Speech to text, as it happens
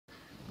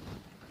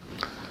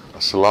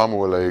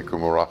Assalamu alaikum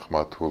wa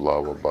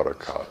rahmatullahi wa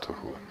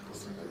barakatuhu.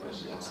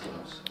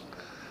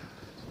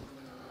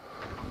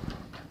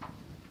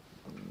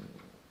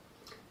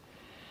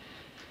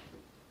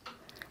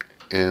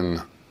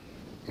 In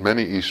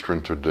many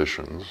Eastern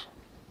traditions,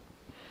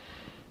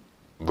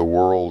 the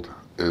world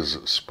is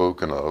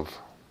spoken of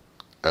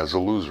as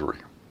illusory.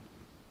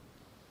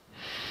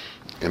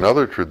 In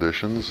other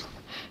traditions,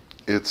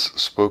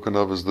 it's spoken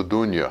of as the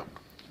dunya,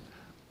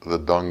 the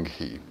dung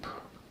heap.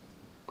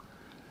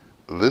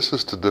 This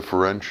is to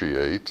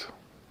differentiate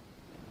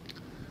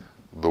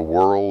the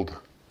world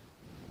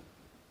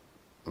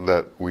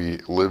that we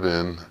live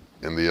in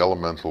the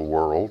elemental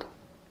world,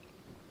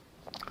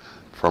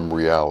 from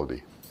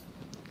reality.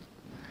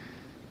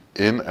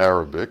 In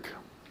Arabic,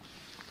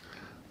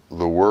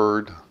 the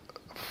word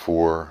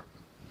for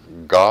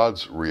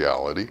God's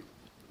reality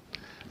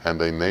and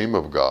a name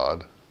of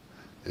God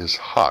is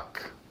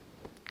Haq.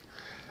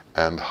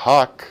 And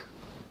Haq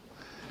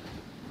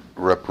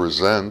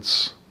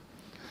represents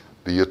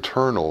the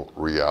eternal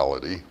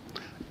reality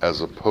as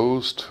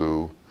opposed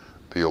to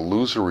the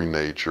illusory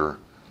nature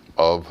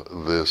of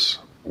this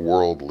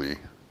worldly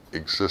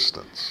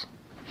existence.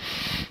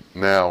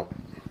 Now,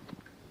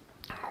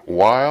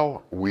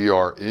 while we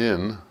are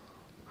in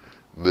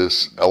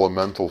this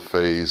elemental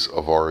phase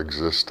of our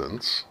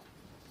existence,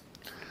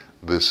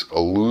 this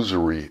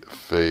illusory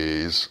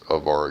phase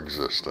of our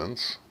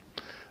existence,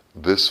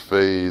 this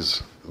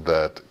phase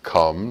that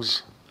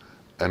comes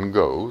and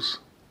goes,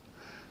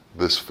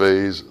 this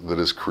phase that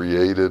is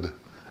created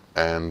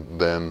and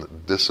then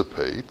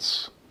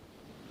dissipates,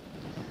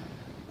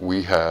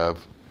 we have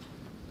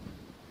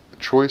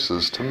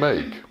choices to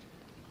make.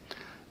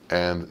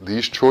 And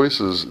these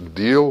choices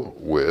deal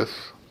with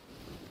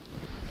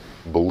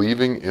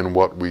believing in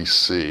what we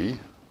see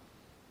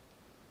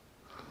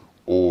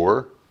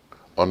or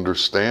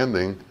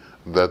understanding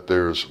that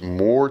there's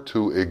more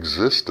to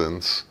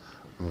existence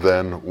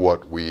than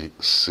what we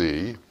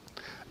see,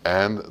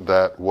 and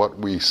that what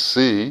we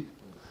see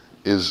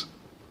is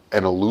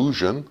an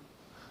illusion,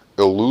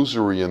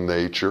 illusory in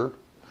nature,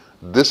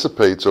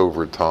 dissipates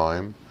over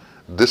time,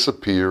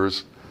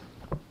 disappears,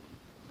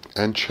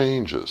 and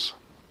changes.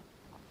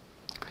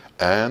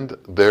 And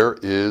there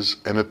is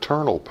an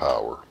eternal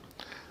power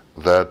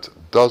that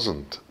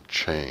doesn't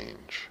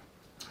change,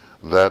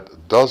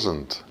 that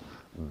doesn't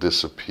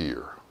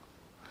disappear.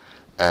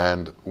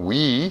 And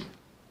we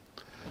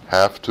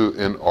have to,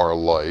 in our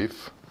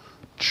life,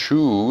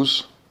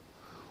 choose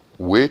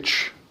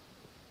which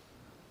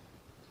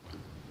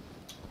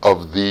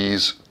of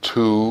these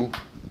two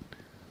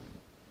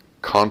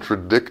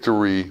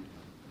contradictory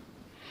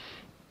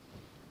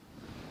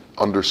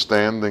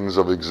understandings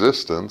of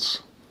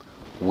existence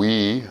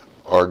we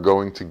are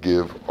going to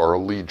give our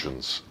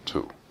allegiance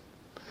to.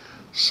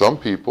 Some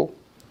people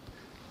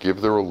give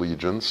their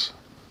allegiance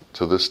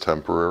to this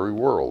temporary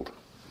world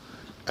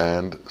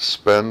and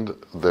spend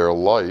their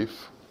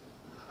life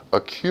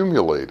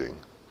accumulating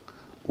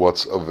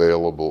what's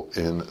available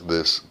in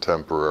this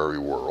temporary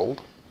world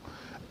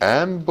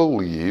and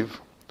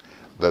believe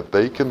that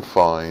they can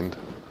find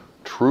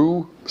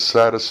true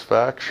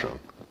satisfaction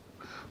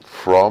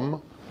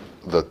from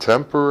the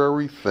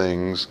temporary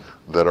things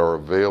that are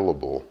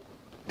available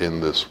in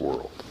this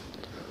world.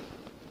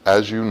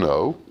 As you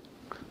know,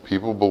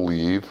 people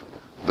believe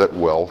that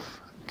wealth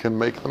can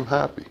make them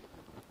happy.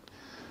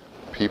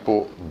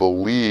 People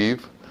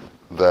believe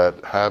that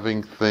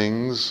having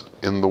things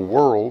in the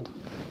world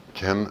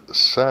can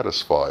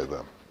satisfy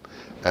them.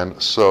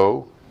 And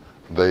so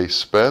they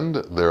spend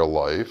their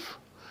life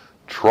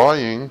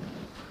trying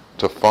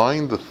to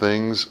find the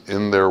things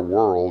in their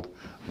world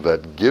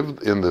that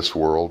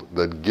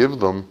give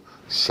them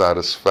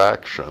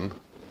satisfaction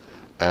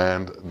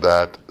and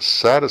that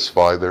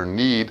satisfy their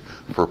need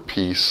for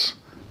peace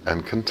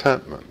and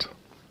contentment.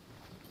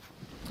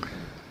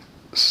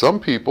 Some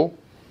people,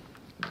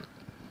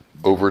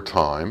 over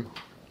time,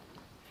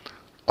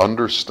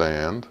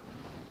 understand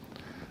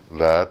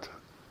that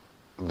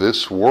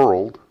this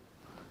world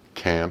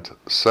can't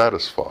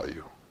satisfy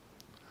you.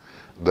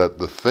 That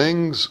the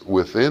things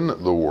within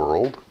the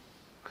world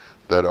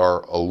that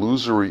are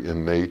illusory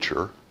in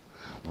nature,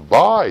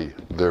 by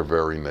their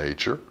very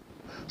nature,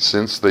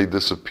 since they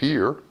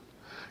disappear,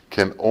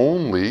 can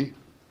only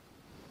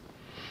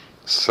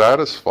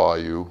satisfy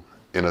you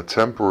in a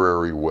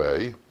temporary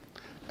way,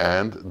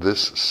 and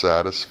this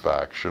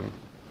satisfaction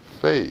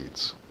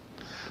fades.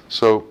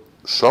 So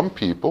some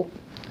people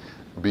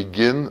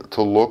begin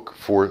to look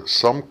for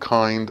some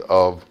kind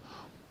of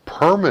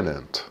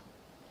permanent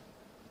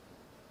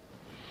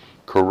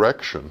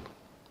correction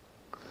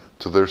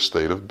to their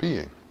state of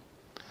being.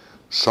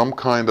 Some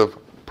kind of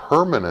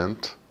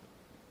permanent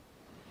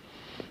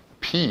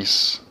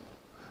peace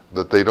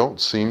that they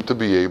don't seem to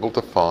be able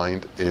to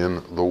find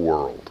in the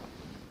world.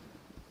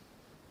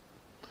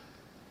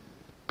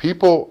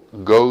 People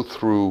go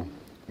through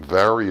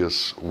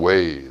various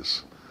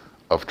ways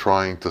of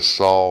trying to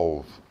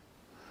solve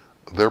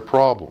their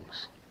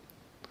problems.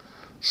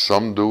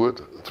 Some do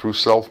it through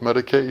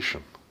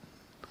self-medication.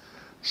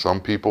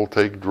 Some people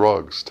take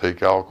drugs,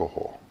 take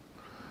alcohol.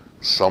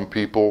 Some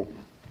people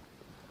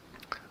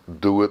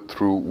do it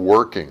through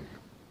working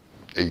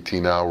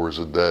 18 hours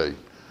a day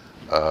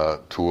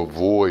to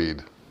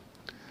avoid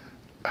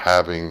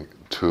having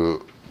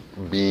to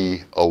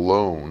be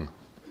alone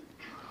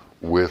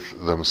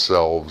with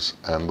themselves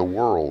and the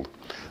world.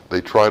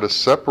 They try to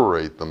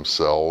separate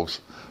themselves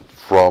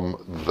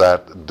from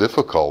that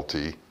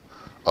difficulty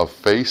of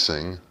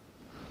facing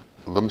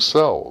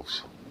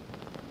themselves.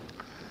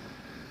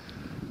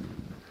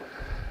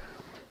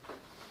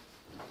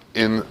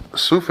 In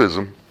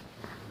Sufism,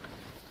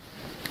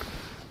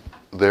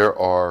 there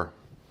are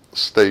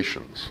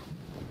stations.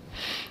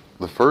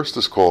 The first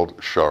is called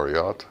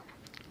Shariat,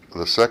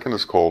 the second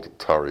is called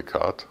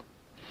Tariqat,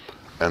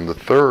 and the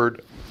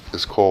third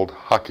is called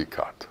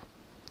Hakikat.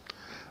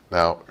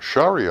 Now,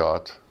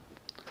 Shariat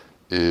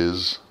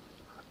is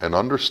an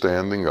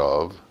understanding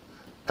of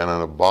and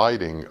an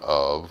abiding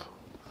of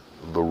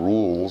the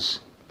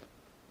rules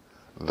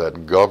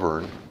that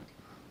govern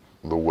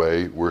the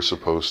way we're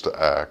supposed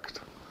to act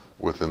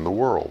within the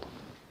world.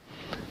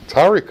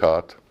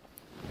 Tariqat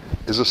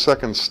is a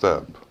second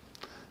step.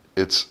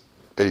 It's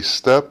a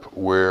step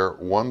where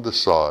one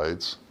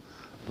decides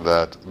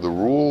that the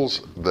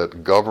rules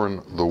that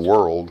govern the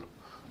world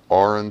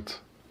aren't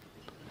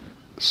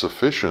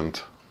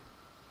sufficient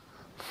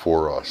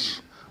for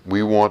us.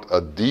 We want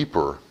a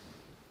deeper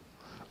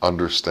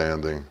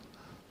understanding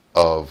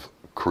of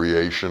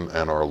creation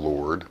and our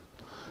Lord,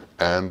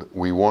 and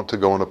we want to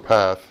go on a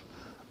path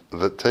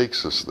that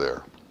takes us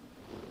there.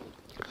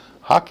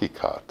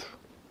 Hakikat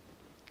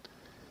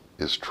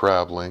is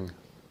traveling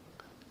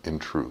in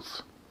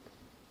truth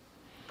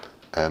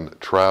and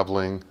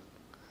traveling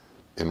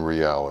in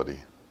reality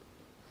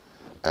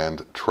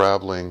and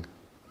traveling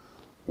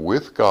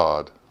with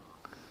God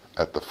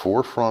at the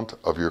forefront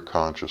of your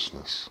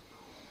consciousness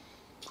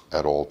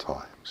at all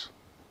times.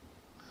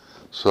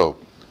 So,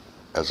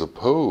 as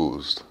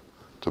opposed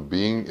to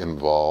being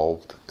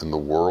involved in the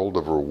world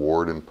of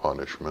reward and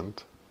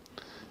punishment,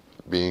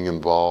 being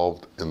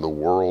involved in the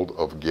world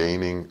of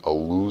gaining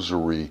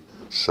illusory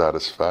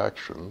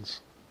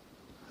satisfactions,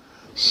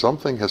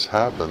 something has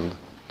happened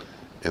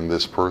in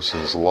this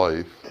person's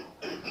life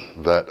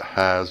that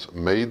has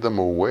made them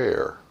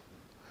aware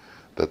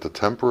that the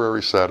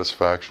temporary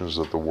satisfactions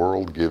that the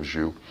world gives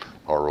you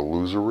are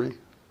illusory,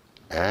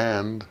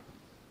 and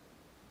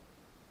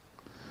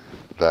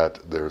that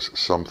there's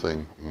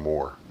something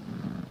more.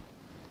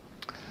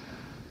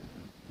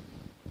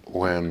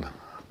 When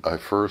I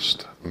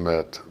first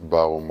met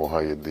Baba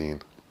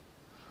Muhaiyaddeen,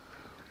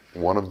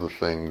 one of the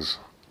things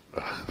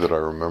that I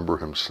remember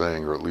him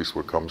saying, or at least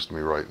what comes to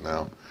me right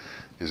now,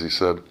 is he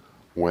said,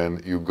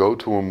 when you go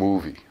to a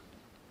movie,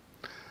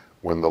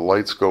 when the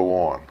lights go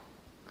on,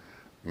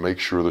 make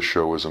sure the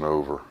show isn't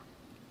over.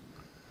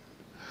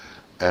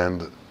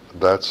 And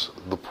that's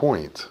the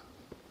point.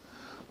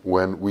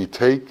 When we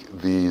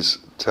take these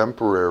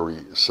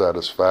temporary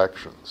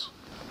satisfactions,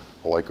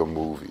 like a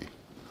movie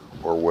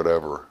or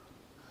whatever,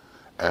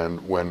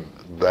 and when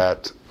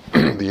that,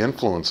 the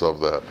influence of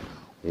that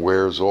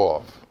wears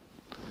off,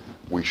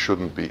 we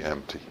shouldn't be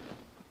empty.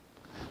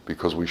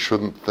 Because we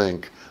shouldn't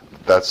think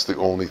that's the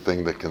only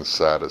thing that can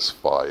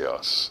satisfy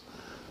us.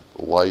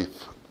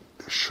 Life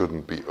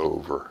shouldn't be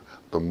over.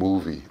 The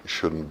movie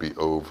shouldn't be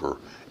over.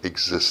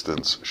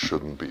 Existence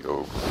shouldn't be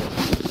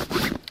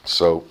over.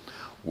 So,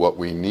 what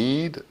we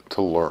need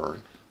to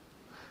learn,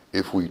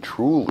 if we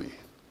truly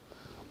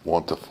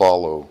want to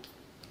follow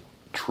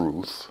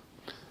truth,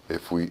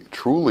 if we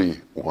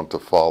truly want to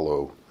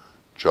follow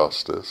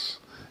justice,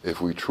 if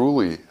we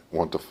truly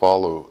want to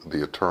follow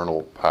the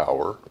eternal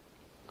power,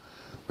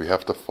 we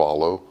have to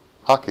follow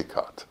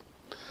Hakikat.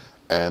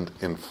 And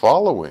in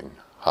following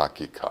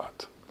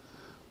Hakikat,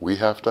 we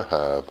have to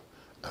have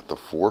at the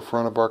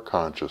forefront of our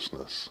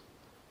consciousness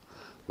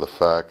the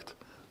fact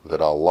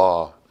that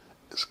Allah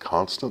is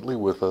constantly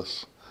with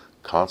us,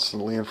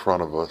 constantly in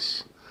front of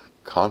us,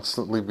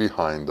 constantly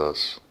behind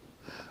us,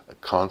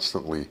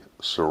 constantly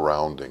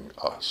surrounding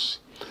us.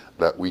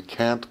 That we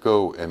can't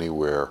go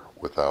anywhere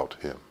without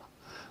Him.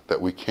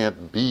 That we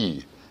can't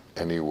be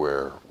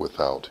anywhere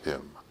without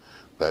Him.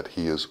 That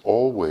He is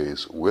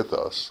always with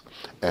us,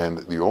 and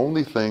the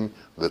only thing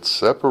that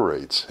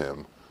separates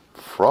Him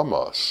from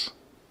us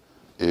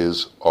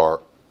is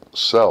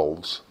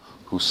ourselves,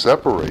 who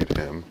separate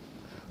Him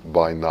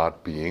by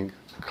not being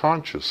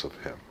conscious of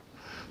Him.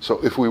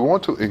 So if we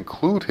want to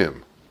include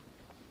Him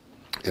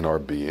in our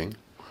being,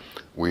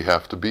 we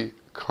have to be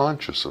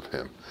conscious of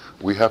Him.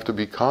 We have to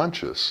be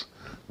conscious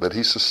that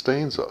He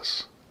sustains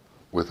us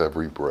with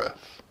every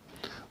breath.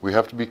 We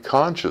have to be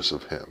conscious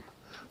of Him,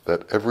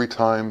 that every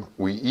time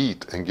we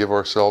eat and give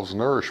ourselves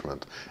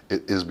nourishment,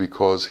 it is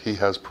because He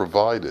has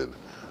provided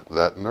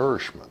that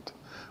nourishment.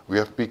 We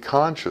have to be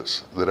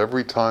conscious that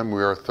every time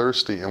we are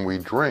thirsty and we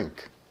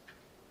drink,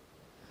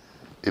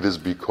 it is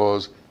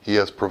because He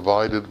has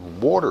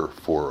provided water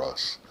for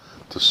us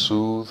to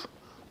soothe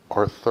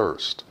our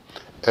thirst.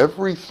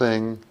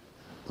 Everything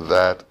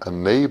that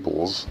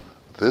enables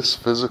this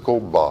physical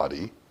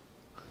body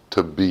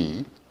to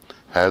be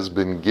has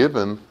been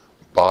given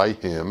by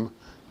him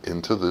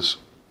into this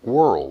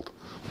world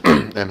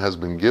and has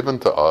been given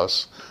to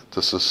us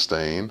to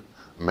sustain,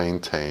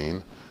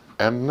 maintain,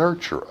 and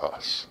nurture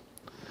us.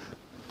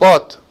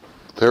 But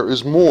there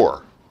is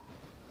more.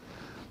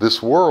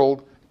 This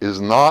world is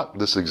not,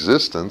 this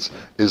existence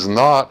is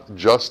not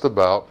just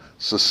about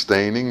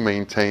sustaining,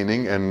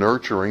 maintaining, and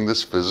nurturing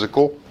this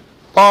physical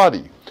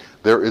body.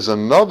 There is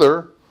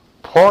another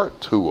part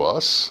to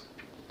us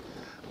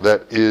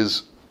that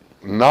is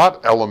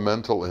not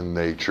elemental in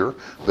nature,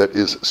 that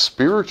is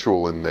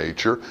spiritual in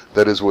nature,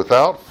 that is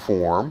without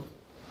form,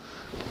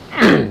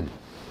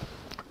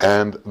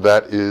 and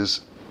that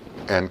is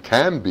and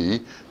can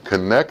be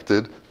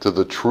connected to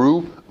the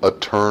true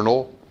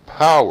eternal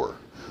power,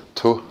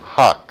 to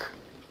Haq.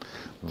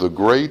 The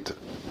great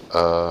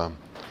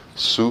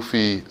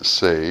Sufi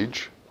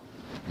sage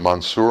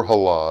Mansur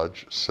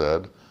Halaj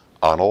said,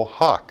 Anal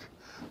Haq,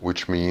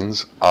 which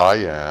means I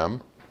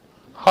am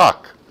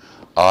Haq.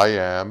 I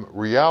am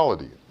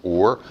reality,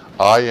 or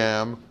I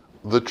am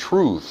the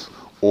truth,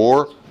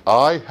 or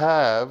I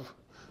have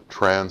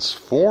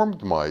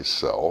transformed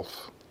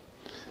myself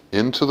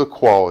into the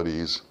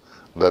qualities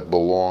that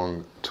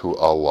belong to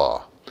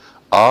Allah.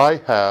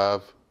 I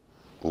have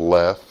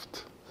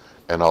left,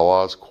 and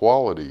Allah's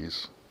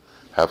qualities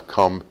have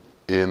come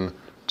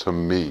into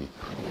me,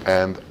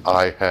 and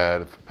I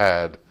have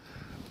had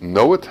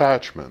no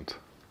attachment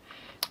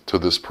to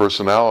this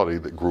personality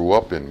that grew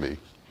up in me,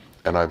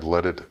 and I've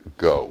let it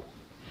go.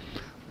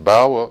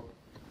 Bawa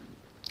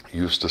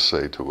used to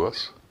say to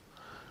us,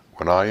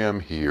 when I am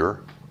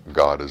here,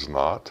 God is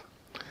not,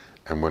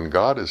 and when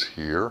God is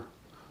here,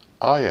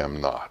 I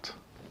am not.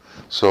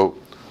 So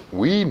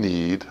we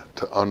need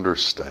to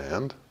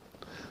understand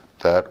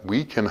that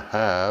we can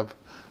have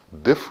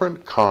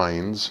different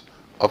kinds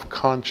of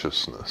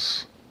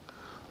consciousness.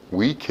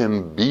 We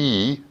can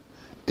be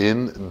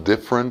in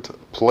different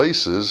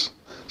places,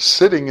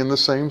 sitting in the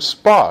same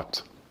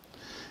spot.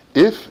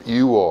 If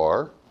you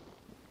are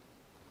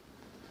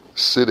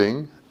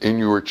sitting in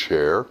your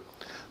chair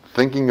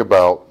thinking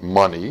about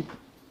money,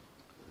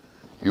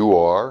 you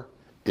are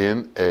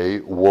in a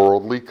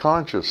worldly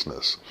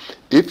consciousness.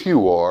 If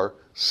you are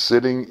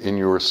sitting in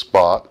your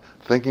spot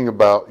thinking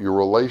about your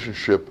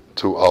relationship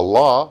to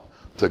Allah,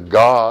 to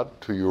God,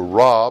 to your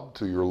Rabb,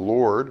 to your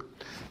Lord,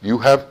 you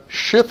have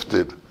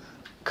shifted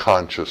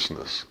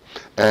consciousness.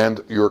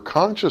 And your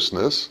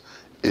consciousness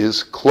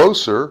is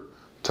closer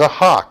to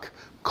Haq,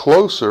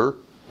 closer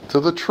to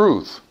the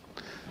truth.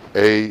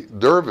 A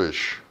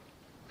dervish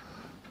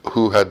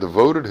who had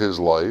devoted his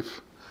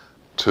life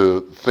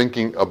to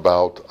thinking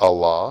about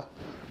Allah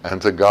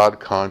and to God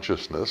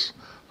consciousness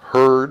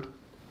heard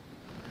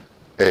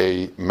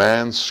a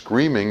man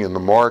screaming in the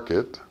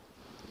market,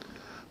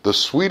 "The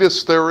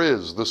sweetest there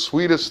is, the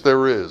sweetest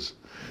there is."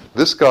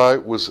 This guy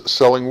was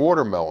selling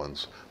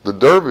watermelons. The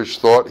dervish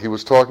thought he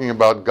was talking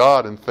about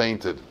God and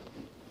fainted.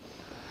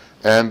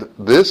 And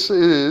this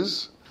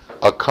is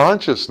a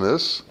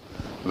consciousness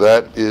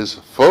that is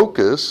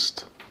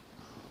focused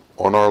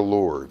on our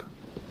Lord.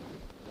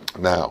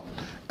 Now,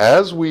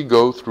 as we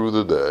go through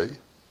the day,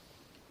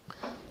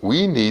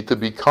 we need to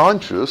be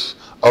conscious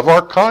of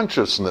our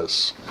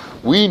consciousness.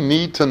 We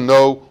need to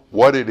know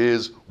what it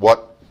is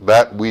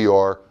that we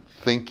are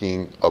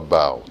thinking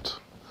about.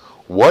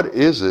 What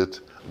is it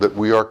that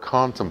we are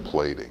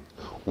contemplating?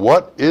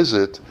 What is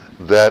it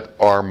that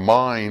our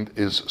mind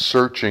is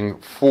searching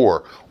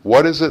for?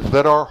 What is it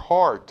that our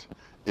heart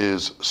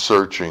is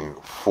searching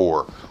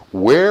for?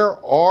 Where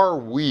are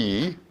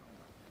we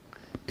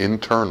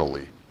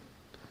internally?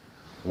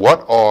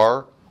 What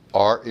are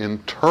our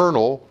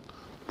internal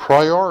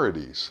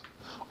priorities?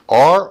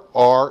 Are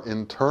our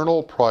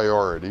internal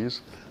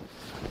priorities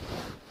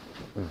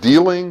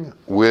dealing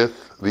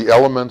with the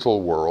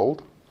elemental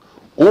world,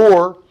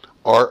 or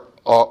are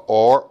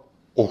our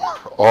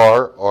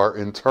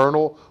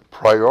internal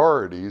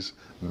priorities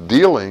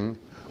dealing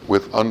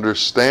with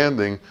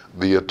understanding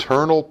the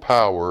eternal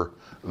power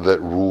that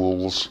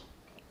rules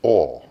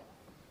all?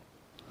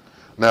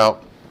 Now,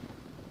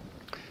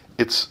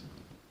 it's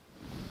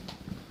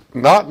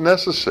not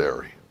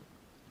necessary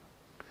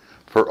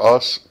for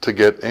us to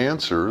get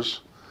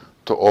answers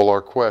to all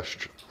our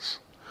questions,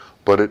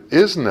 but it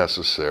is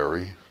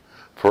necessary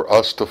for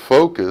us to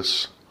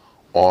focus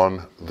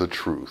on the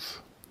truth.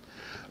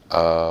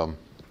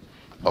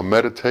 A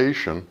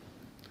meditation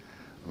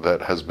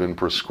that has been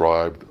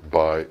prescribed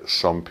by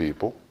some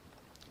people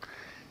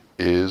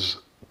is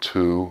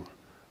to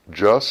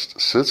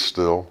just sit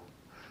still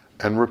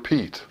and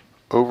repeat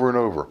over and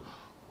over,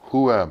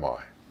 who am I?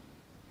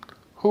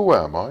 Who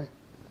am I?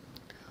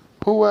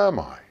 Who am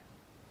I?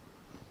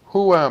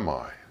 Who am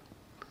I?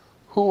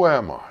 Who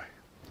am I?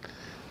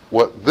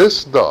 What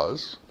this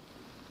does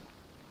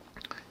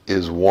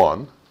is,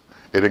 one,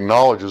 it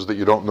acknowledges that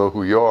you don't know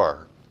who you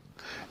are.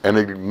 And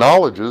it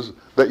acknowledges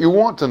that you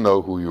want to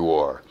know who you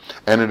are.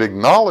 And it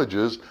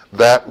acknowledges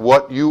that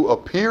what you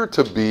appear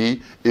to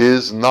be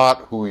is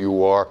not who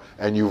you are,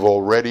 and you've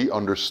already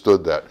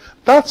understood that.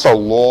 That's a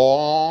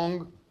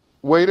long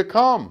way to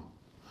come.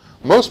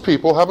 Most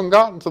people haven't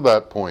gotten to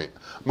that point.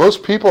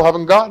 Most people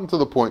haven't gotten to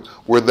the point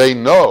where they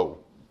know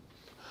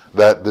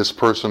that this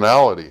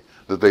personality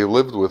that they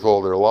lived with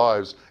all their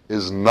lives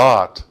is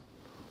not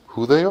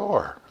who they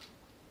are.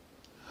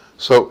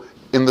 So,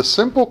 in the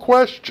simple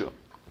question,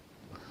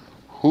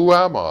 who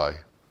am I?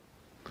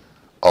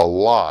 A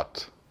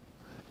lot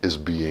is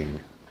being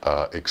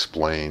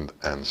explained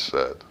and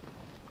said.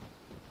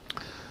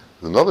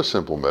 Another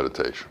simple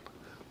meditation,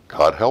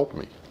 God help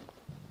me.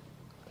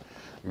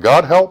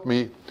 God help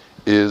me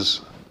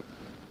is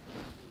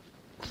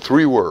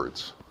 3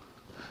 words.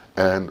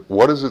 And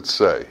what does it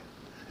say?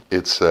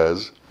 It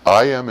says,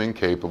 I am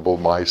incapable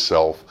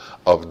myself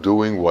of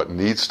doing what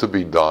needs to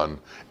be done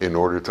in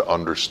order to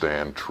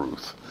understand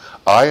truth.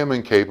 I am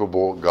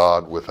incapable,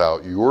 God,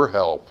 without your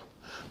help,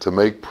 to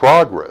make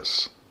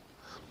progress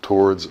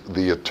towards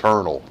the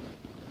eternal.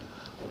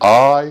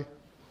 I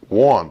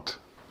want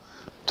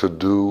to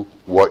do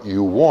what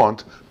you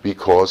want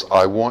because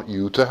I want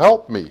you to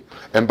help me.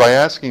 And by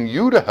asking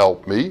you to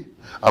help me,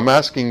 I'm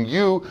asking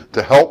you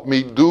to help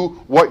me do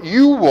what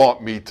you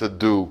want me to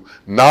do,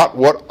 not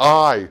what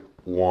I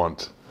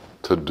want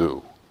to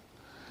do.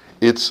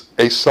 It's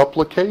a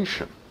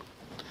supplication.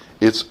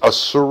 It's a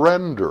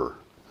surrender.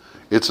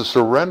 It's a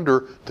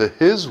surrender to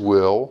His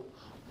will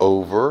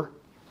over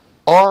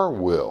our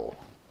will.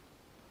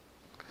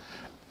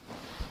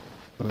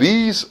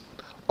 These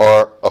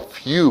are a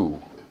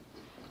few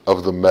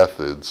of the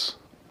methods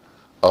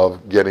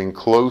of getting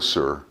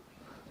closer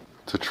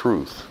to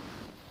truth.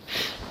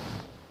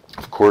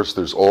 Of course,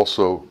 there's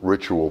also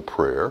ritual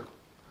prayer.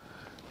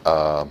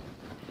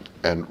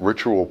 And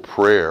ritual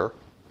prayer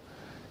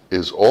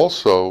is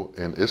also,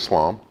 in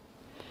Islam,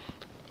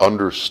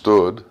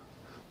 understood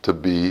to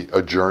be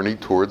a journey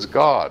towards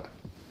God.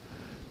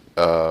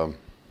 The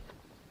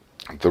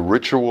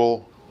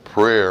ritual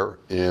prayer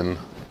in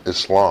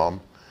Islam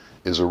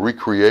is a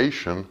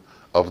recreation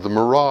of the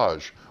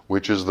Miraj,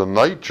 which is the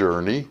night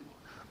journey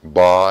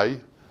by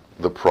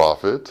the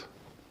Prophet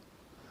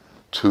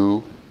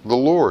to the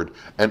Lord.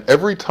 And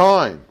every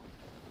time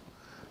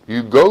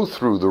you go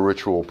through the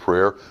ritual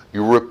prayer,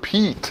 you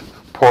repeat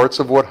parts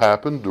of what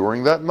happened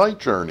during that night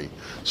journey.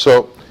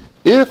 So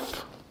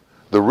if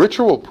the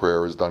ritual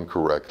prayer is done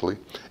correctly,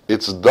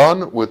 it's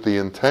done with the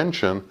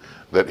intention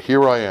that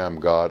here I am,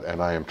 God,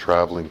 and I am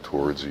traveling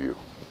towards you.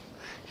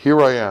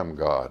 Here I am,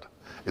 God.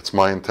 It's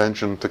my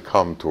intention to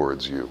come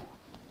towards you.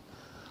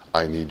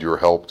 I need your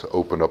help to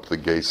open up the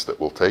gates that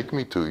will take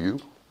me to you.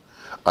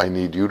 I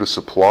need you to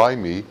supply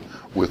me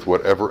with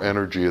whatever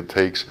energy it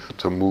takes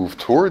to move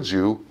towards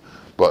you,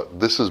 but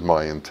this is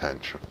my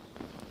intention.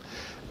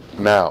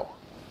 Now,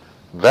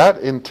 that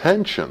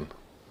intention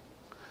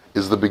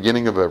is the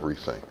beginning of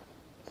everything.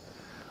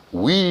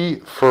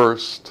 We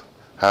first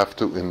have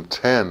to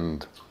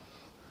intend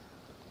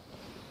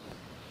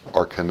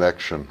our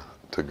connection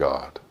to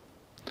God.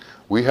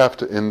 We have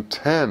to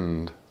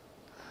intend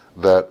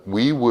that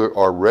we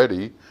are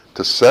ready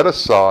to set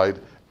aside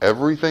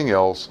everything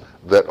else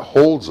that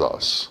holds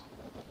us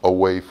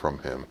away from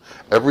Him,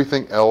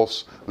 everything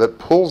else that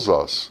pulls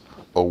us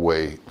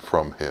away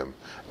from Him,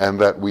 and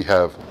that we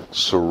have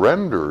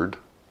surrendered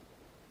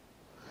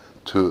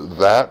to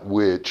that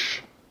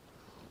which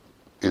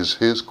is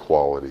His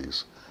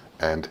qualities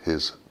and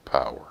His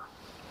power.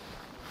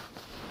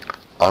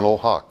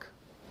 Anul Haq,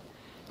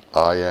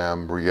 I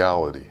am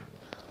reality.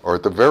 Or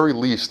at the very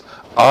least,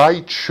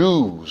 I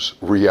choose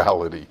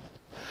reality.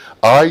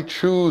 I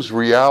choose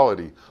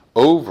reality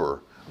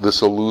over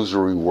this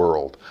illusory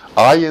world.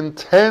 I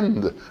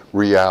intend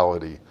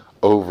reality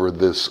over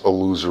this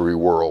illusory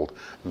world.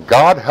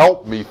 God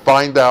help me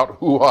find out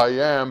who I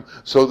am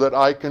so that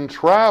I can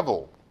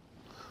travel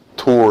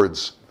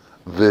towards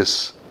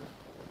this,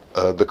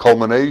 the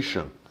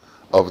culmination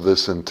of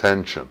this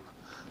intention,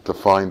 to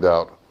find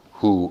out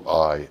who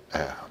I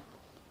am.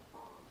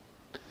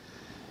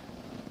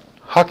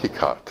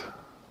 Hakikat,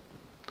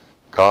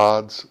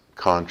 God's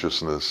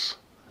consciousness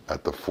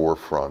at the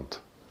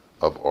forefront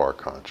of our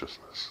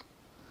consciousness.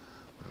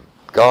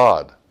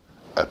 God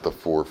at the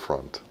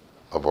forefront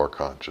of our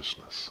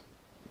consciousness.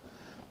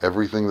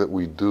 Everything that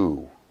we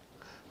do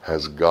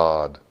has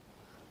God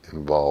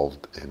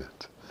involved in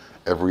it.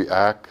 Every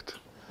act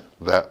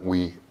that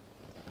we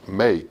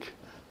make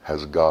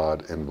has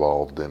God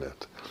involved in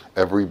it.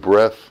 Every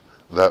breath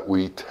that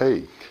we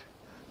take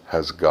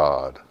has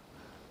God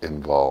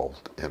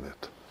involved in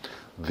it.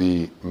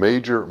 The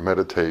major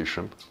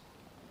meditation,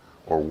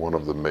 or one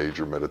of the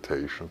major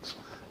meditations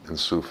in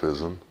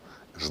Sufism,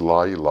 is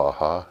La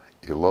ilaha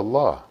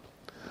illallah.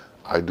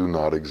 I do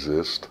not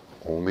exist,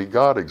 only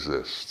God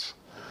exists.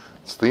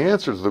 It's the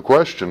answer to the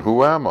question,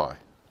 who am I?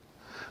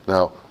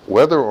 Now,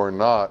 whether or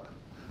not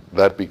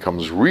that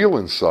becomes real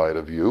inside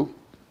of you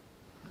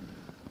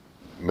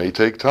may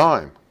take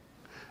time,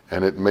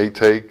 and it may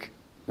take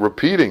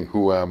repeating,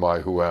 who am I,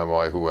 who am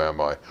I, who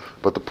am I?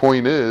 But the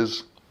point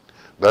is,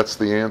 that's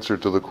the answer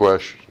to the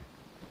question.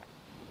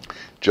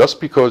 Just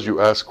because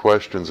you ask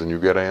questions and you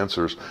get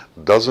answers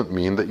doesn't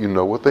mean that you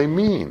know what they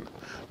mean.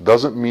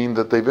 Doesn't mean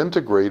that they've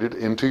integrated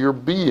into your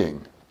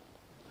being.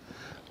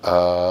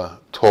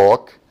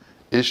 Talk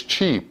is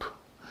cheap.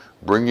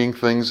 Bringing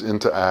things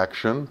into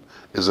action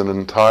is an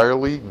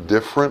entirely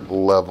different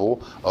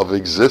level of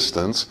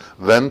existence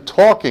than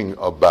talking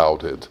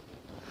about it.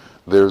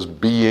 There's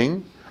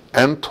being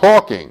and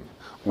talking.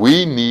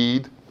 We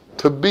need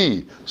to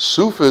be.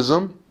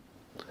 Sufism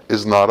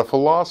is not a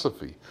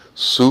philosophy.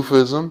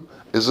 Sufism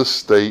is a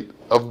state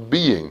of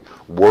being.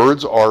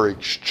 Words are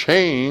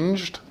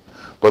exchanged,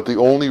 but the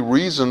only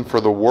reason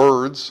for the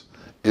words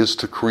is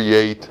to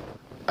create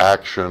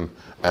action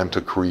and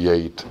to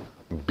create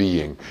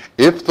being.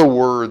 If the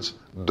words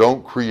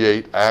don't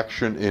create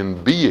action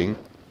in being,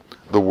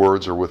 the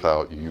words are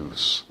without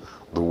use.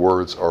 The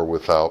words are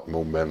without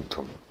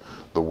momentum.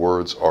 The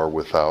words are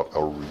without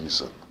a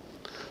reason.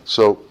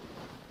 So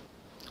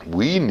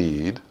we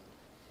need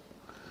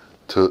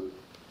to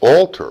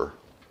alter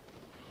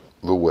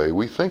the way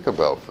we think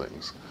about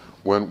things.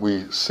 When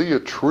we see a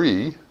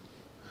tree,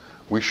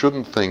 we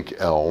shouldn't think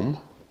elm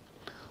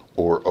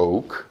or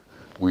oak.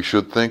 We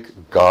should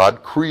think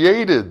God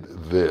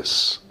created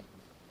this.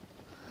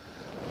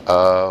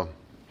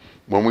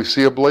 When we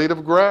see a blade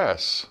of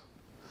grass,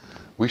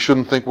 we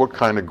shouldn't think what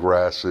kind of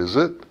grass is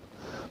it.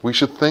 We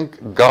should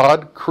think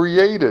God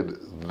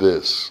created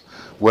this.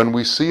 When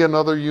we see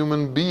another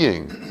human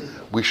being,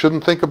 we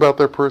shouldn't think about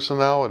their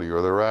personality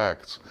or their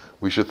acts.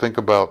 We should think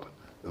about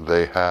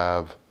they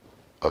have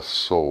a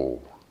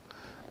soul.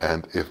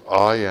 And if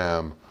I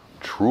am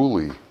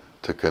truly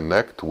to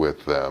connect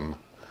with them,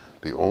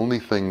 the only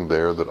thing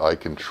there that I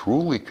can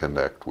truly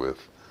connect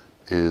with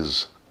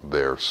is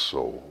their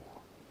soul.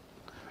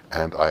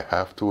 And I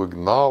have to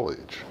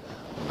acknowledge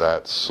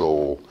that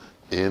soul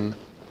in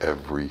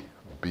every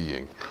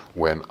being.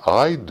 When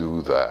I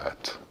do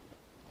that,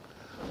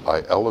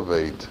 I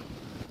elevate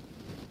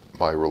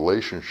my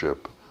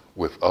relationship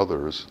with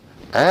others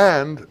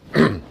and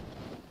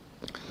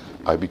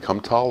I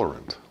become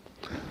tolerant.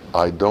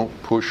 I don't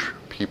push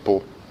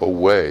people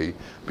away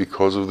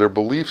because of their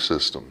belief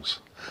systems.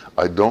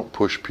 I don't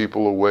push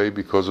people away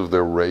because of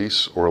their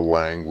race or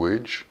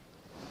language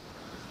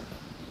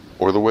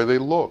or the way they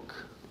look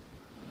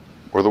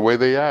or the way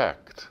they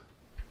act.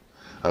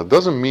 Now, it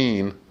doesn't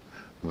mean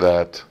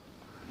that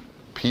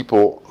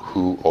people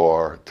who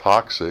are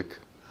toxic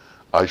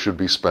I should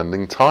be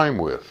spending time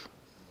with.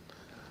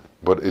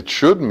 But it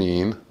should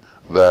mean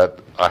that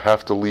I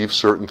have to leave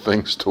certain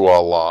things to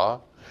Allah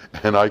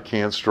and I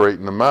can't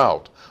straighten them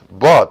out.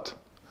 But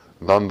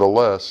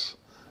nonetheless,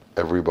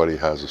 everybody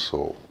has a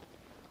soul.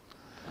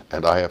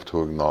 And I have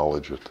to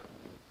acknowledge it.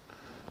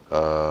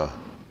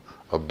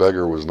 A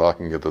beggar was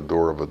knocking at the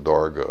door of a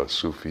dargah, a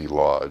Sufi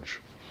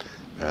lodge.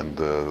 And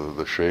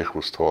the sheikh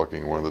was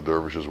talking. One of the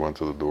dervishes went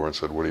to the door and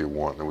said, "What do you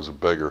want?" And it was a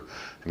beggar.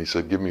 And he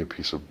said, "Give me a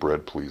piece of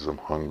bread, please. I'm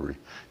hungry."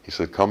 He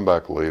said, "Come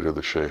back later.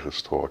 The sheikh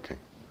is talking."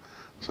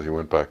 So he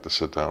went back to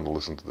sit down to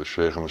listen to the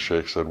sheikh. And the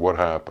sheikh said, "What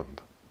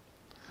happened?"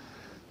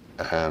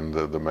 And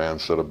the man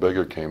said, "A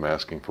beggar came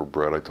asking for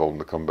bread. I told him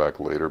to come back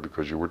later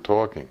because you were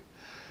talking."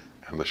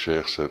 And the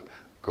sheikh said,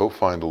 "Go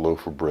find a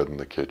loaf of bread in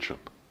the kitchen."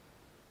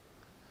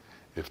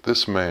 If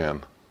this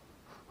man,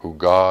 who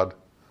God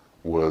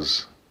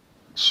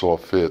saw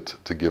fit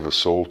to give a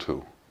soul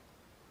to,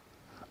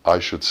 I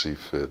should see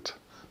fit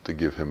to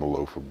give him a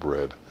loaf of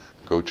bread.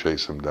 Go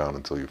chase him down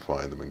until you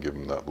find him and give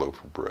him that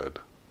loaf of bread.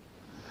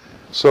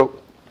 So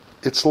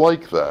it's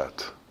like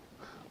that.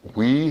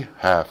 We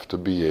have to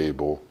be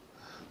able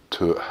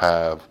to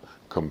have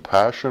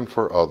compassion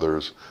for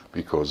others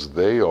because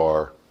they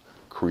are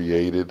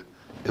created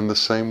in the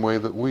same way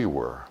that we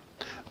were.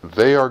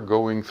 They are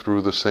going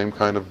through the same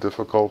kind of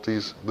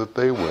difficulties that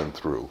they went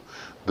through.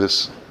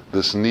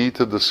 This need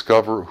to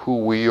discover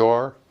who we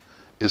are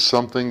is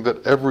something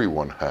that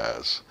everyone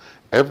has.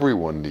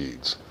 Everyone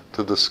needs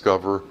to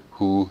discover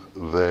who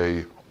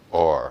they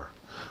are.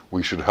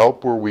 We should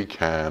help where we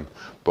can,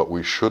 but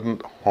we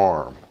shouldn't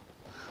harm.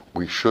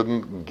 We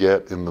shouldn't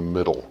get in the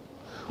middle.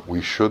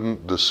 We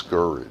shouldn't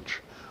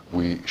discourage.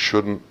 We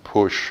shouldn't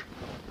push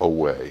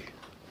away.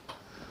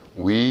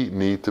 We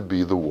need to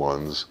be the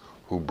ones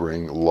who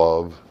bring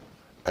love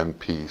and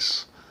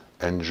peace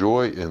and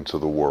joy into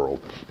the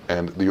world.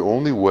 And the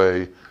only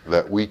way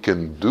that we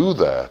can do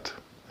that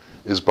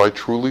is by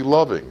truly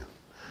loving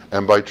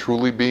and by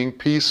truly being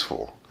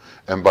peaceful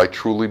and by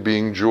truly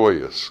being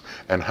joyous.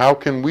 And how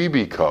can we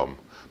become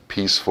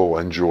peaceful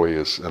and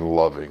joyous and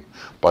loving?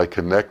 By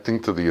connecting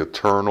to the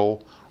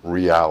eternal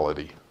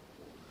reality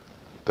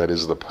that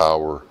is the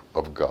power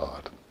of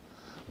God.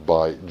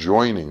 By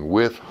joining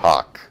with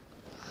Hak,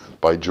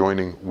 by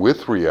joining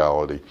with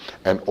reality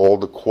and all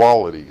the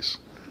qualities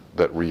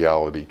that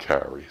reality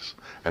carries.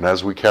 And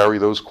as we carry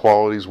those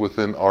qualities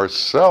within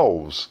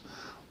ourselves,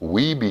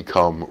 we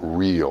become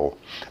real.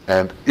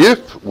 And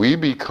if we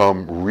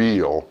become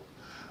real,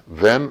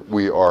 then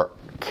we are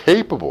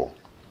capable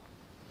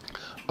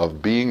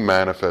of being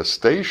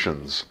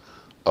manifestations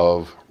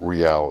of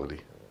reality.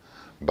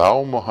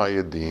 Baal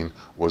Muhaiyaddeen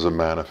was a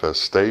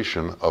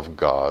manifestation of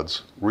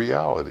God's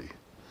reality.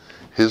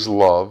 His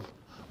love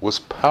was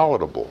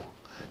palatable.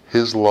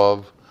 His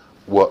love,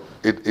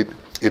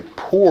 it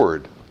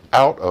poured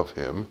out of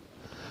him,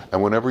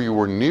 and whenever you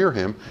were near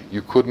him,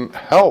 you couldn't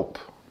help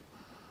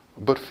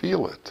but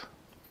feel it.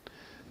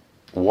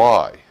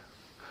 Why?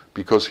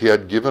 Because he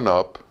had given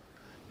up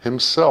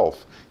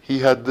himself. He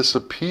had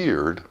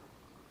disappeared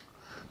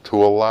to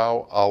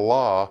allow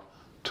Allah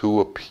to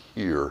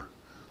appear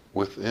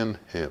within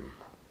him.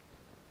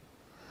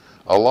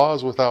 Allah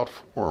is without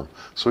form,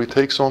 so he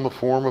takes on the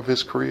form of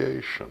his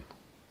creation.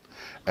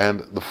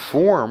 And the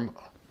form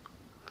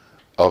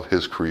of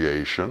his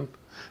creation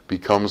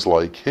becomes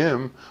like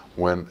him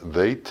when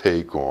they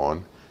take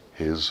on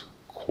his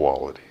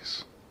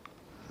qualities.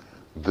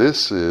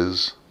 This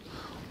is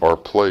our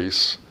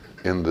place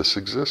in this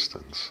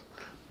existence.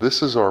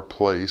 This is our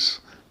place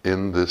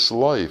in this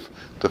life,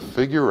 to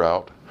figure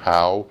out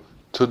how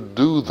to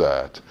do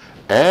that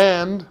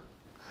and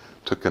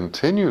to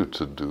continue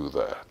to do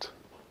that,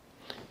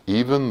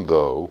 even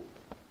though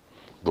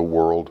the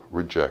world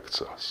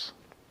rejects us.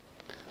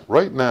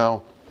 Right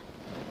now,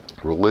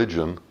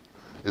 religion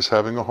is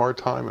having a hard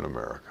time in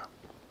America.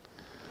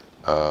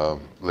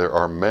 There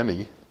are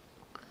many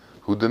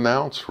who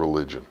denounce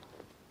religion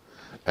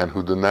and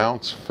who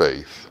denounce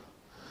faith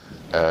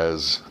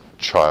as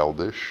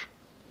childish,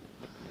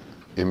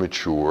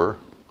 immature,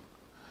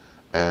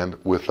 and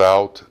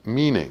without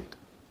meaning.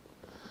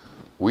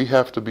 We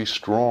have to be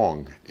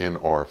strong in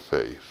our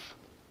faith.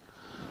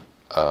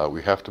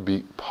 We have to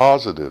be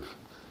positive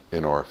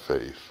in our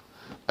faith.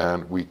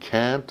 And we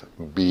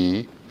can't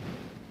be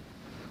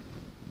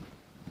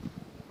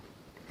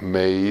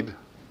made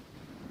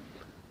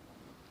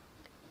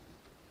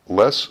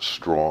less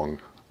strong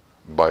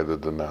by the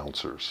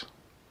denouncers.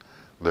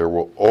 There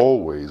will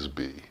always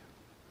be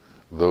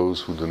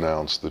those who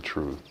denounce the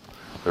truth.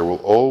 There will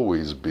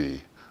always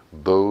be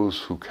those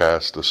who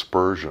cast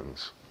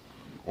aspersions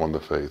on the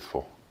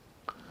faithful.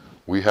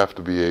 We have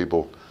to be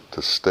able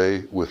to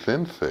stay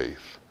within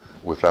faith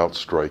without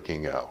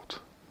striking out.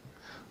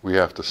 We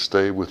have to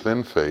stay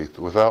within faith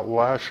without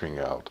lashing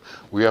out.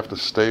 We have to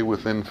stay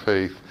within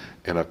faith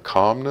in a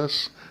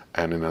calmness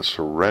and in a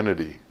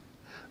serenity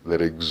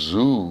that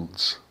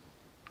exudes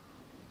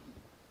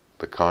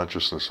the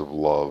consciousness of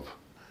love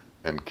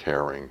and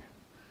caring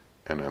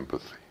and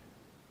empathy.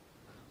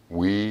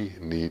 We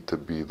need to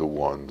be the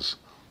ones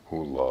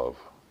who love.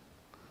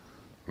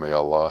 May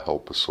Allah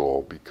help us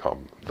all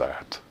become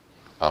that.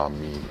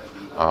 Ameen.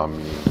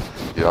 Ameen.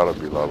 Ya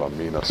Rabbil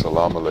Alameen.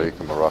 Assalamu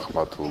alaikum wa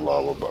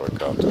rahmatullahi wa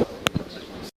barakatuh.